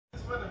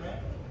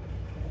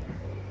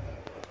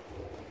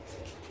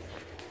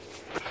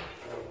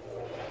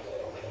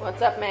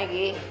What's up,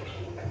 Maggie?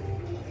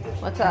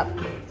 What's up?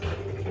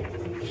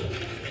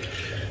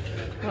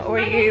 What were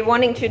you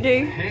wanting to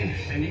do? Hey,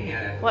 Cindy.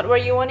 What were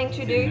you wanting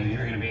to do?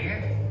 You're gonna be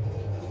here?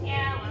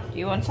 Yeah, well, Do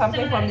you want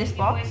something from this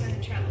box?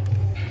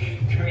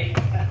 Great.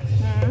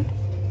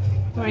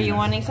 Were you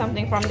wanting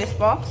something from this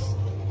box?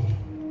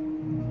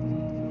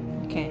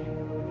 Okay.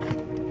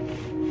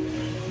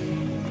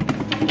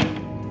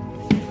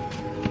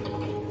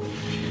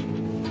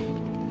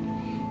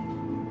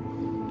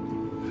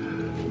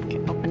 Okay,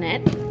 open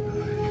it.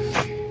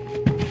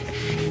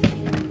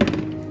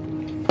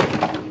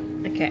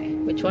 Okay,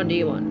 which one do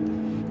you want?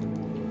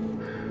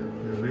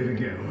 They're late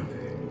again, aren't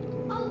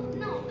they? Oh,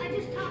 no, I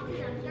just talked to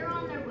them. They're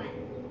on their way.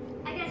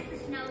 I guess the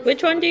snow is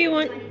Which one do you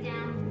want? shutting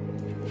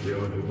down. They're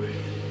on their way.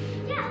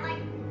 Yeah,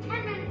 like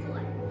 10 minutes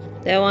away.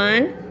 That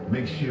one?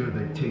 Make sure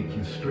they take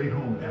you straight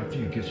home after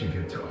you get your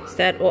guitar. Is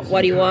that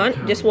what do you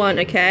want? Just one,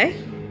 okay?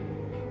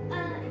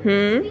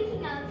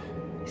 Speaking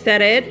of, Is that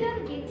do it? you have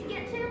a gig to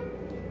get to?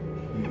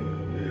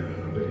 Yeah,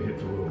 I better hit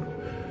the road.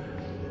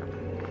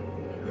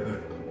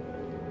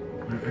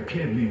 I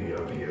can't leave you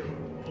out here.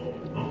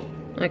 Oh,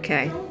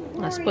 Okay, Don't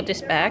let's worry, put this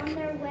they're back. on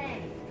their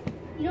way.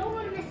 You don't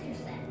want to miss your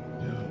set.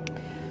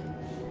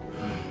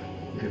 yeah.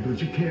 Okay, but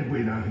you can't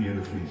wait out here in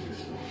the freezer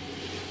store.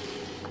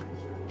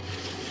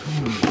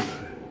 Come on.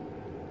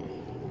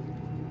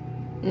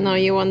 No,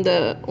 you want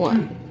the what?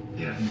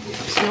 Yeah.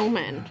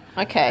 Snowman.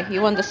 Okay,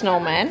 you want the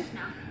snowman?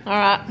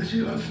 Alright, Does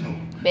she love snow?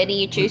 Betty,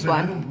 you choose But I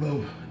one. don't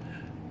love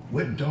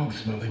wet dog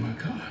smell in my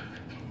car.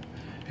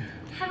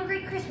 Have a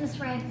great Christmas,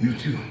 Ray. You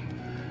too.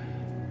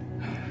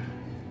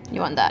 You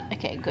want that?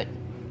 Okay, good.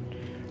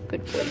 Good.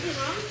 Anything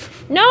wrong?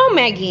 No,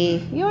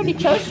 Maggie, you already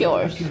chose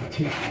yours. I can't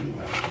take you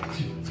out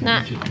to Nah,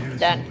 meet your parents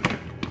done.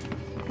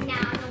 somewhere.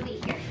 Nah, I'll be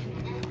here.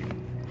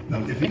 Now,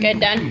 if Okay, anything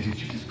done.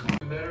 changes, you just call.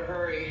 You better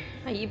hurry.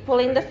 Are you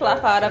pulling the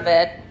fluff out of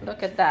it?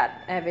 Look at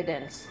that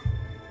evidence.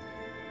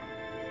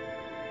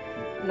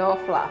 No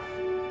fluff.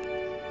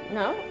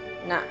 No?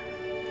 Nah.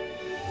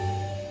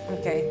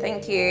 Okay,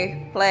 thank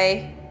you.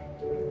 Play.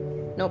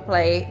 No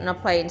play. No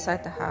play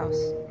inside the house.